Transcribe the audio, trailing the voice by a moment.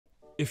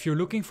If you're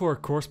looking for a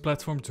course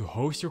platform to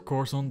host your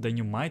course on, then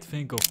you might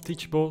think of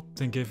Teachable,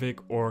 Thinkific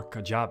or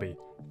Kajabi.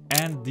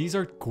 And these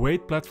are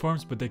great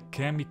platforms, but they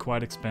can be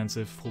quite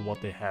expensive for what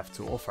they have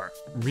to offer.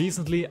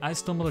 Recently, I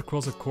stumbled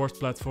across a course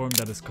platform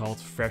that is called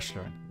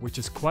Freshlearn, which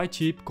is quite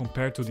cheap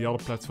compared to the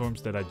other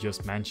platforms that I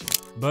just mentioned.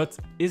 But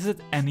is it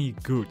any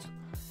good?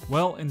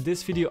 Well, in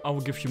this video I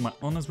will give you my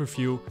honest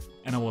review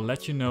and I will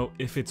let you know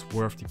if it's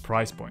worth the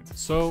price point.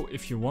 So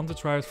if you want to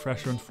try out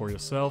Freshlearn for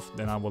yourself,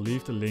 then I will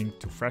leave the link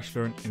to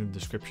Freshlearn in the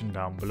description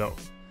down below.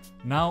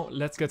 Now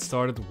let's get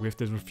started with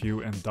this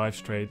review and dive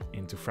straight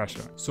into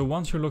Freshlearn. So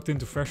once you're logged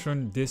into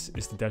Freshlearn, this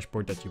is the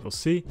dashboard that you will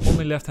see. On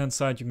the left hand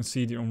side you can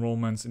see the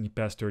enrollments in the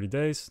past 30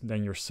 days,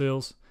 then your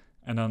sales,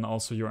 and then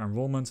also your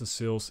enrollments and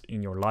sales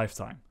in your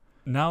lifetime.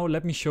 Now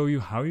let me show you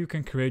how you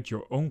can create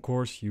your own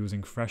course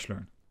using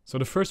Freshlearn. So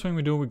the first thing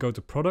we do, we go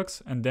to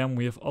products and then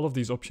we have all of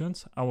these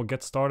options. I will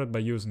get started by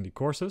using the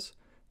courses,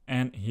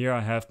 and here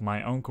I have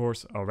my own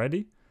course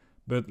already,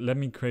 but let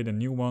me create a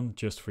new one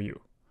just for you.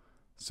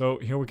 So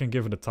here we can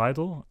give it a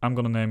title. I'm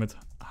gonna name it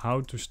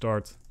How to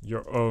Start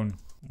Your Own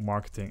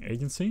Marketing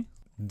Agency.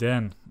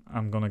 Then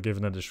I'm gonna give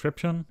it a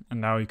description,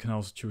 and now you can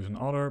also choose an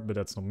author, but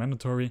that's not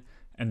mandatory.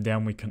 And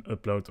then we can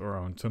upload our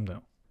own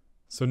thumbnail.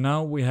 So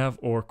now we have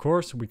our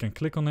course, we can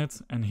click on it,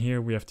 and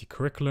here we have the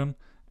curriculum.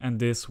 And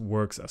this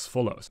works as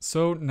follows.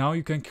 So now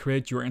you can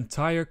create your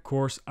entire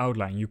course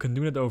outline. You can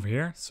do that over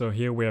here. So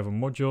here we have a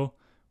module.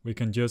 We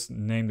can just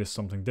name this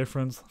something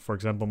different. For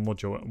example,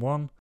 module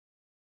 1.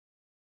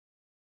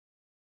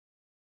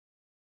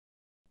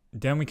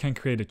 Then we can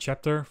create a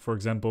chapter. For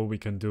example, we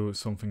can do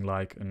something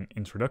like an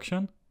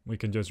introduction. We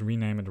can just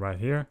rename it right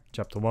here.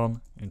 Chapter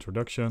 1,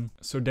 introduction.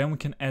 So then we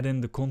can add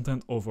in the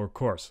content of our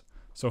course.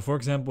 So for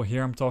example,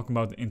 here I'm talking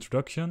about the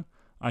introduction.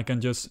 I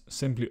can just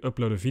simply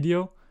upload a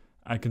video.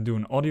 I can do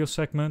an audio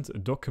segment, a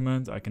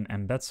document, I can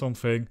embed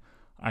something,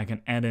 I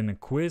can add in a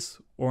quiz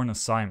or an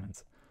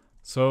assignment.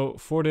 So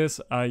for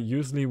this, I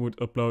usually would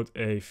upload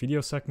a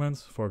video segment.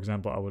 For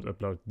example, I would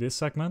upload this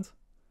segment.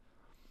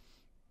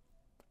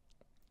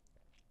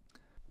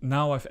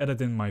 Now I've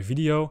added in my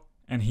video,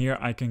 and here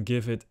I can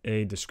give it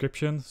a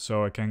description.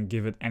 So I can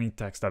give it any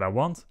text that I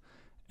want,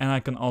 and I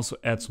can also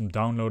add some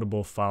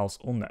downloadable files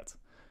on that.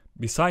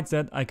 Besides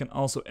that, I can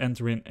also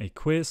enter in a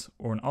quiz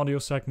or an audio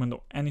segment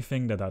or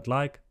anything that I'd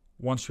like.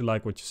 Once you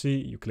like what you see,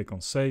 you click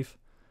on save,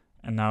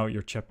 and now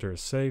your chapter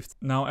is saved.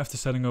 Now after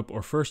setting up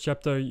our first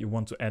chapter, you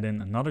want to add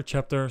in another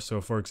chapter.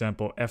 So for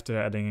example, after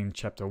adding in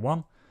chapter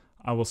 1,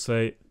 I will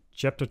say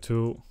chapter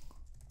 2,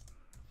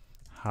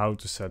 how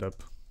to set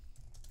up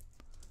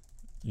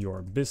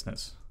your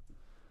business.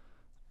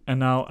 And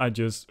now I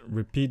just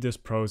repeat this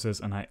process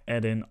and I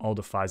add in all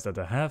the files that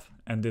I have,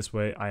 and this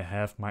way I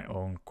have my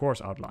own course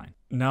outline.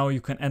 Now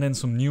you can add in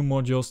some new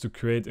modules to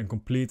create a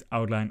complete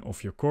outline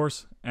of your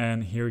course,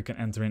 and here you can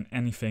enter in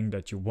anything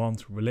that you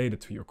want related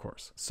to your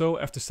course. So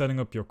after setting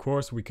up your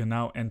course, we can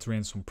now enter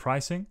in some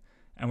pricing,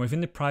 and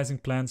within the pricing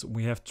plans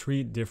we have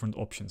 3 different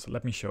options.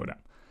 Let me show them.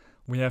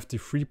 We have the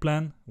free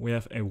plan, we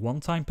have a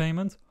one-time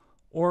payment,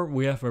 or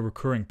we have a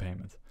recurring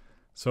payment.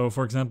 So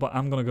for example,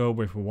 I'm gonna go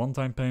with a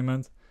one-time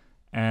payment,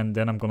 and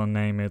then I'm gonna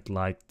name it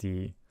like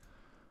the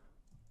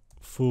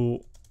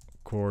full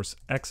course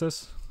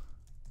access.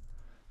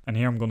 And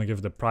here I'm gonna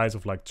give the price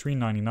of like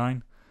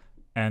 $3.99.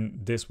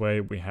 And this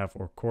way we have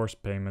our course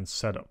payment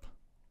set up.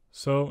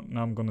 So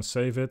now I'm gonna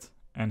save it,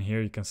 and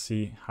here you can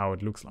see how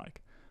it looks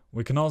like.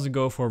 We can also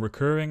go for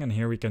recurring, and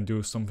here we can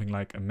do something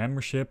like a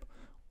membership,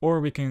 or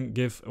we can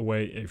give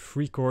away a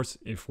free course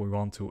if we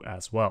want to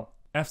as well.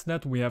 After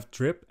that we have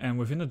drip, and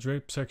within the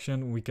drip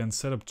section we can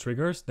set up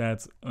triggers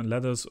that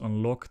let us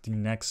unlock the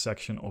next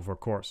section of our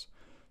course.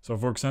 So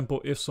for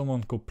example, if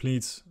someone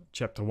completes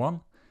chapter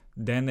 1,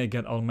 then they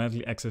get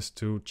automatically access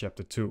to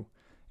chapter 2,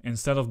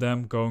 instead of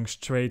them going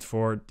straight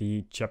for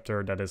the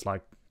chapter that is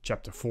like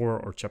chapter 4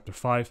 or chapter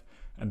 5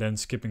 and then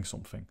skipping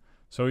something.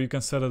 So you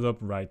can set it up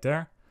right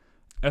there.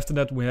 After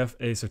that we have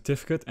a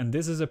certificate, and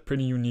this is a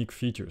pretty unique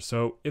feature.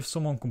 So if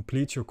someone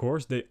completes your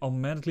course, they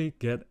automatically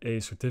get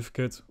a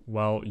certificate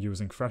while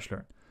using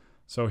Freshlearn.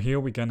 So here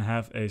we can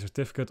have a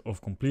certificate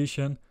of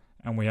completion,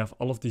 and we have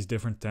all of these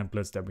different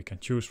templates that we can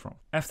choose from.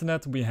 After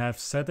that we have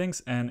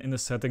settings, and in the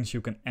settings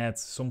you can add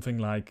something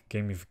like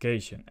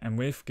gamification. And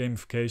with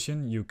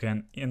gamification you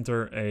can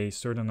enter a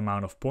certain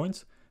amount of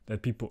points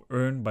that people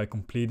earn by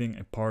completing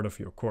a part of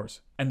your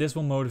course. And this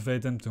will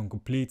motivate them to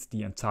complete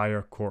the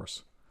entire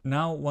course.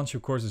 Now, once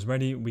your course is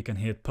ready, we can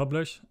hit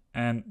publish,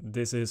 and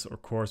this is our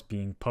course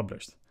being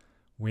published.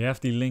 We have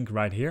the link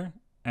right here,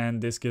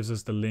 and this gives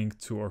us the link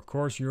to our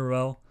course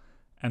URL.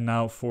 And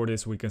now for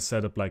this, we can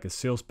set up like a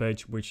sales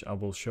page, which I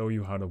will show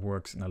you how that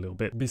works in a little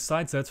bit.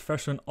 Besides that,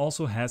 Freshlearn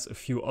also has a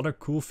few other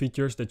cool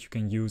features that you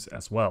can use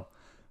as well.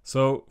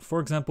 So for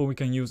example, we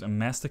can use a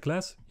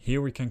masterclass. Here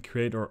we can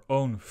create our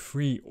own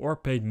free or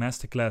paid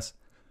masterclass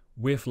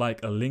with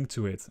like a link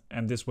to it.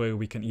 And this way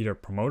we can either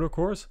promote our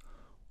course,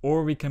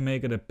 or we can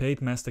make it a paid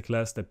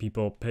masterclass that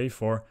people pay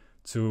for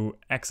to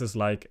access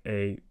like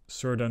a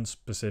certain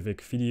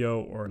specific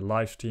video or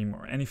live stream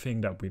or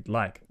anything that we'd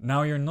like.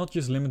 Now you're not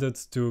just limited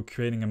to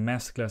creating a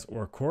masterclass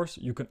or a course,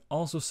 you can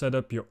also set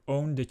up your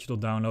own digital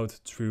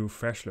download through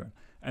Freshlearn.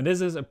 And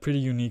this is a pretty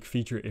unique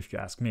feature if you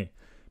ask me.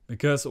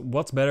 Because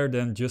what's better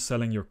than just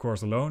selling your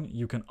course alone,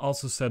 you can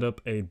also set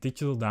up a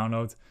digital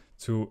download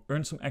to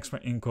earn some extra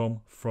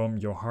income from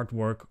your hard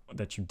work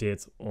that you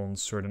did on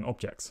certain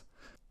objects.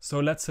 So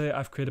let's say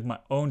I've created my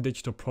own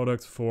digital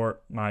product for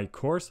my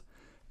course,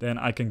 then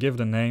I can give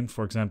it a name,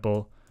 for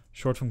example,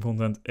 Short Form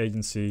Content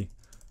Agency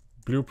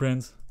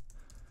Blueprint.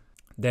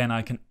 Then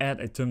I can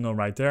add a thumbnail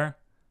right there.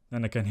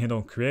 Then I can hit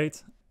on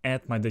create,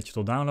 add my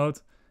digital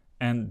download,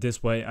 and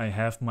this way I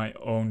have my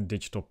own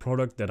digital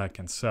product that I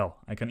can sell.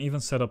 I can even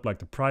set up like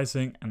the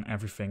pricing and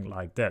everything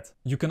like that.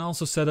 You can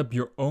also set up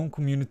your own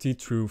community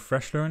through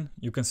Freshlearn.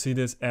 You can see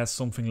this as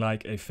something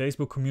like a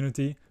Facebook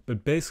community,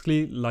 but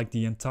basically like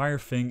the entire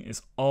thing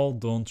is all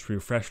done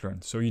through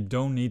Freshlearn. So you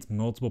don't need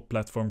multiple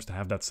platforms to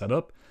have that set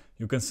up.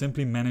 You can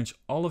simply manage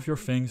all of your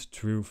things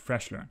through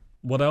Freshlearn.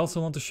 What I also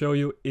want to show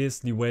you is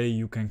the way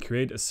you can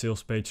create a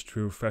sales page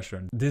through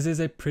Freshlearn. This is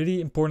a pretty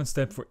important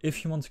step for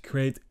if you want to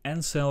create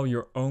and sell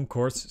your own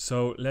course,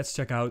 so let's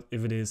check out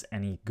if it is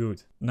any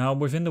good. Now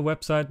within the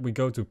website we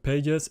go to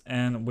pages,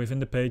 and within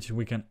the page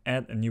we can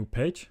add a new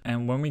page.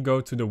 And when we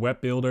go to the web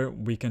builder,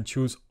 we can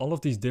choose all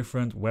of these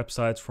different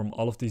websites from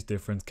all of these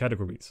different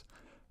categories.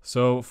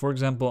 So for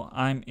example,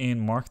 I'm in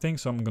marketing,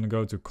 so I'm going to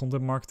go to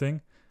content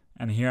marketing,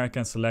 and here I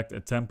can select a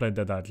template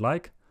that I'd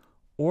like.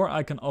 Or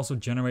I can also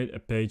generate a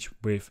page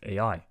with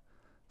AI.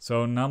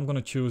 So now I'm going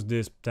to choose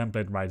this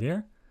template right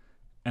here.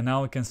 And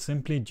now I can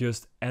simply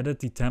just edit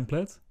the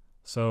template.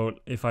 So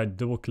if I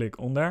double click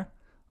on there,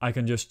 I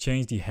can just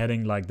change the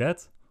heading like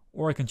that.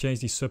 Or I can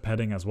change the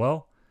subheading as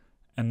well.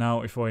 And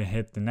now if I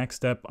hit the next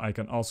step, I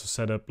can also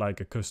set up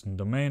like a custom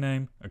domain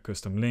name, a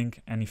custom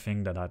link,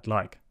 anything that I'd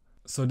like.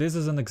 So this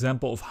is an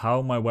example of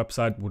how my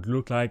website would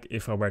look like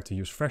if I were to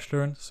use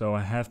Freshlearn. So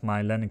I have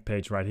my landing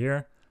page right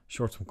here.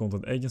 Short Form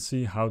Content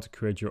Agency, how to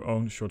create your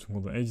own short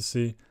form content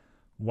agency,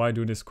 why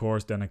do this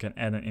course, then I can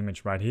add an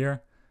image right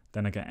here,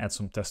 then I can add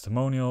some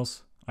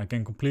testimonials, I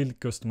can completely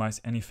customize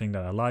anything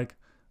that I like,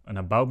 an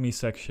about me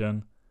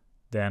section,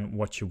 then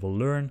what you will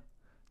learn,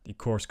 the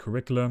course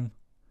curriculum,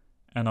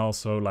 and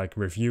also like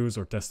reviews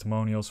or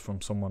testimonials from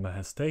someone that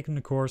has taken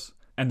the course.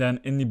 And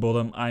then in the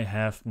bottom I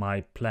have my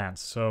plans.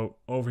 So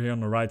over here on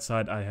the right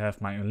side I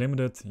have my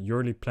unlimited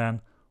yearly plan,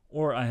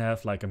 or I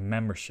have like a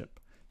membership.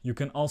 You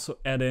can also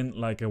add in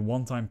like a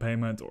one-time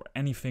payment or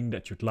anything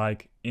that you'd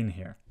like in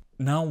here.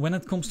 Now, when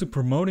it comes to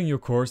promoting your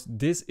course,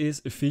 this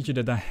is a feature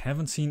that I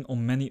haven't seen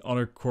on many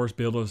other course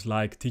builders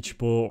like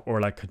Teachable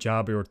or like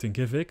Kajabi or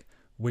Thinkific,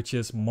 which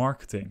is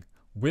marketing.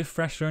 With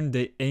Freshlearn,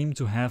 they aim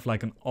to have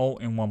like an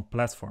all-in-one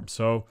platform.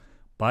 So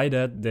by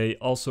that, they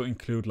also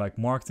include like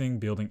marketing,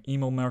 building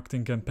email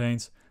marketing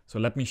campaigns. So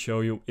let me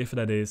show you if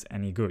that is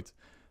any good.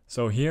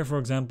 So here, for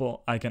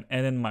example, I can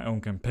add in my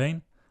own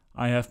campaign.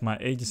 I have my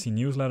agency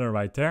newsletter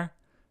right there.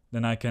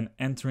 Then I can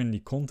enter in the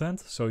content.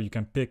 So you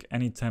can pick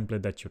any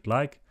template that you'd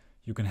like.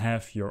 You can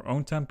have your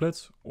own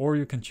templates, or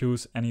you can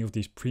choose any of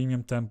these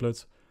premium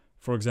templates.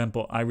 For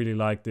example, I really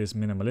like this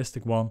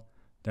minimalistic one.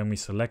 Then we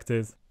select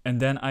it. And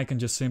then I can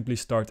just simply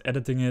start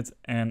editing it.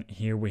 And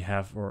here we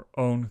have our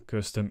own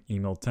custom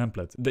email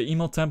template. The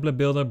email template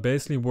builder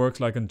basically works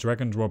like a drag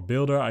and drop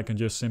builder. I can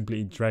just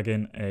simply drag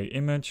in an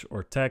image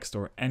or text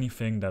or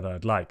anything that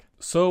I'd like.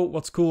 So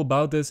what's cool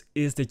about this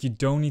is that you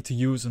don't need to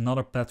use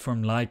another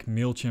platform like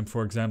MailChimp,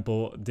 for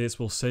example. This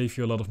will save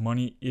you a lot of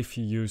money if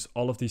you use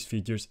all of these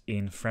features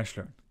in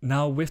Freshlearn.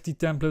 Now with the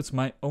templates,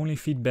 my only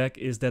feedback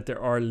is that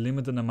there are a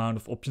limited amount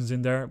of options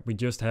in there. We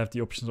just have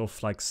the options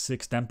of like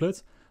 6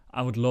 templates.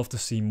 I would love to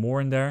see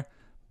more in there,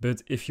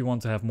 but if you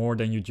want to have more,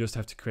 then you just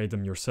have to create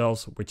them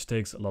yourselves, which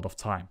takes a lot of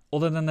time.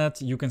 Other than that,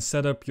 you can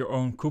set up your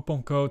own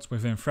coupon codes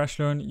within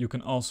Freshlearn. You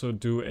can also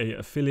do an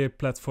affiliate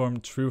platform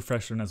through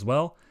Freshlearn as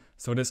well.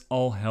 So this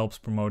all helps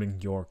promoting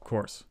your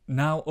course.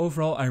 Now,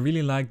 overall, I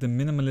really like the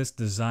minimalist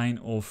design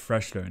of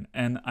Freshlearn,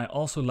 and I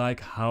also like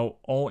how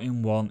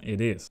all-in-one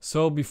it is.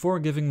 So before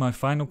giving my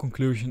final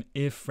conclusion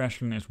if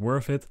Freshlearn is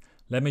worth it,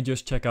 let me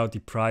just check out the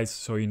price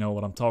so you know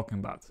what I'm talking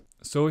about.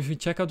 So if you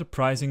check out the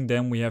pricing,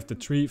 then we have the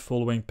 3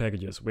 following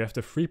packages. We have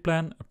the free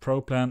plan, a pro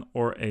plan,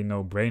 or a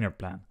no-brainer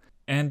plan.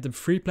 And the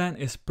free plan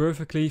is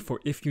perfectly for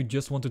if you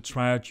just want to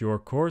try out your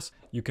course.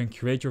 You can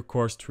create your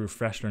course through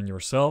Freshlearn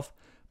yourself.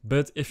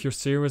 But if you're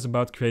serious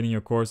about creating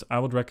your course, I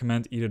would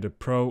recommend either the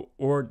pro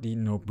or the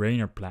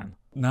no-brainer plan.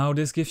 Now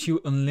this gives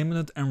you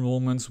unlimited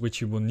enrollments, which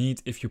you will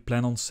need if you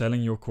plan on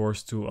selling your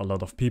course to a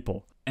lot of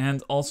people.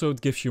 And also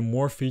it gives you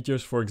more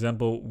features. For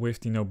example, with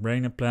the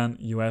no-brainer plan,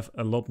 you have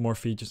a lot more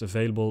features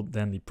available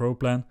than the pro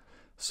plan.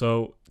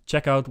 So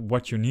check out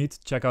what you need,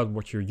 check out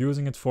what you're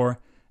using it for,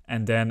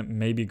 and then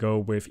maybe go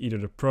with either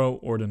the pro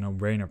or the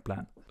no-brainer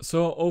plan.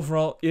 So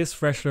overall, is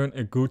Freshlearn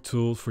a good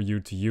tool for you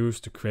to use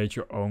to create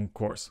your own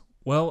course?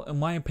 Well, in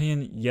my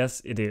opinion,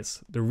 yes, it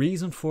is. The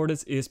reason for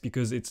this is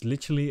because it's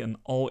literally an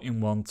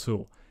all-in-one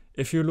tool.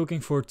 If you're looking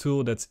for a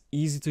tool that's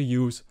easy to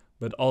use,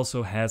 but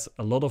also has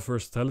a lot of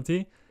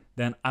versatility,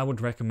 then I would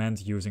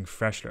recommend using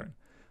Freshlearn.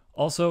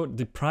 Also,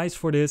 the price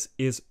for this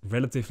is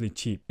relatively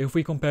cheap. If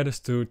we compare this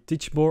to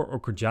Teachable or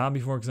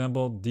Kajabi, for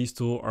example, these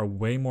tools are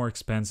way more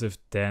expensive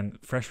than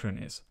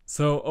Freshlearn is.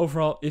 So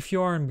overall, if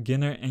you are a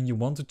beginner and you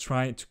want to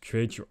try to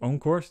create your own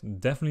course,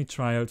 definitely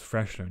try out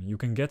Freshlearn. You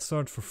can get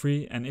started for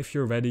free, and if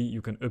you're ready,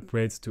 you can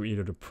upgrade to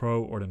either the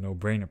Pro or the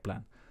no-brainer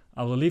plan.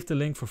 I will leave the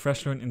link for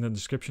Freshlearn in the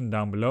description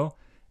down below.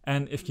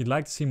 And if you'd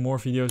like to see more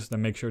videos,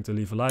 then make sure to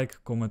leave a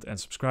like, comment and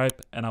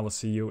subscribe, and I will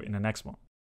see you in the next one.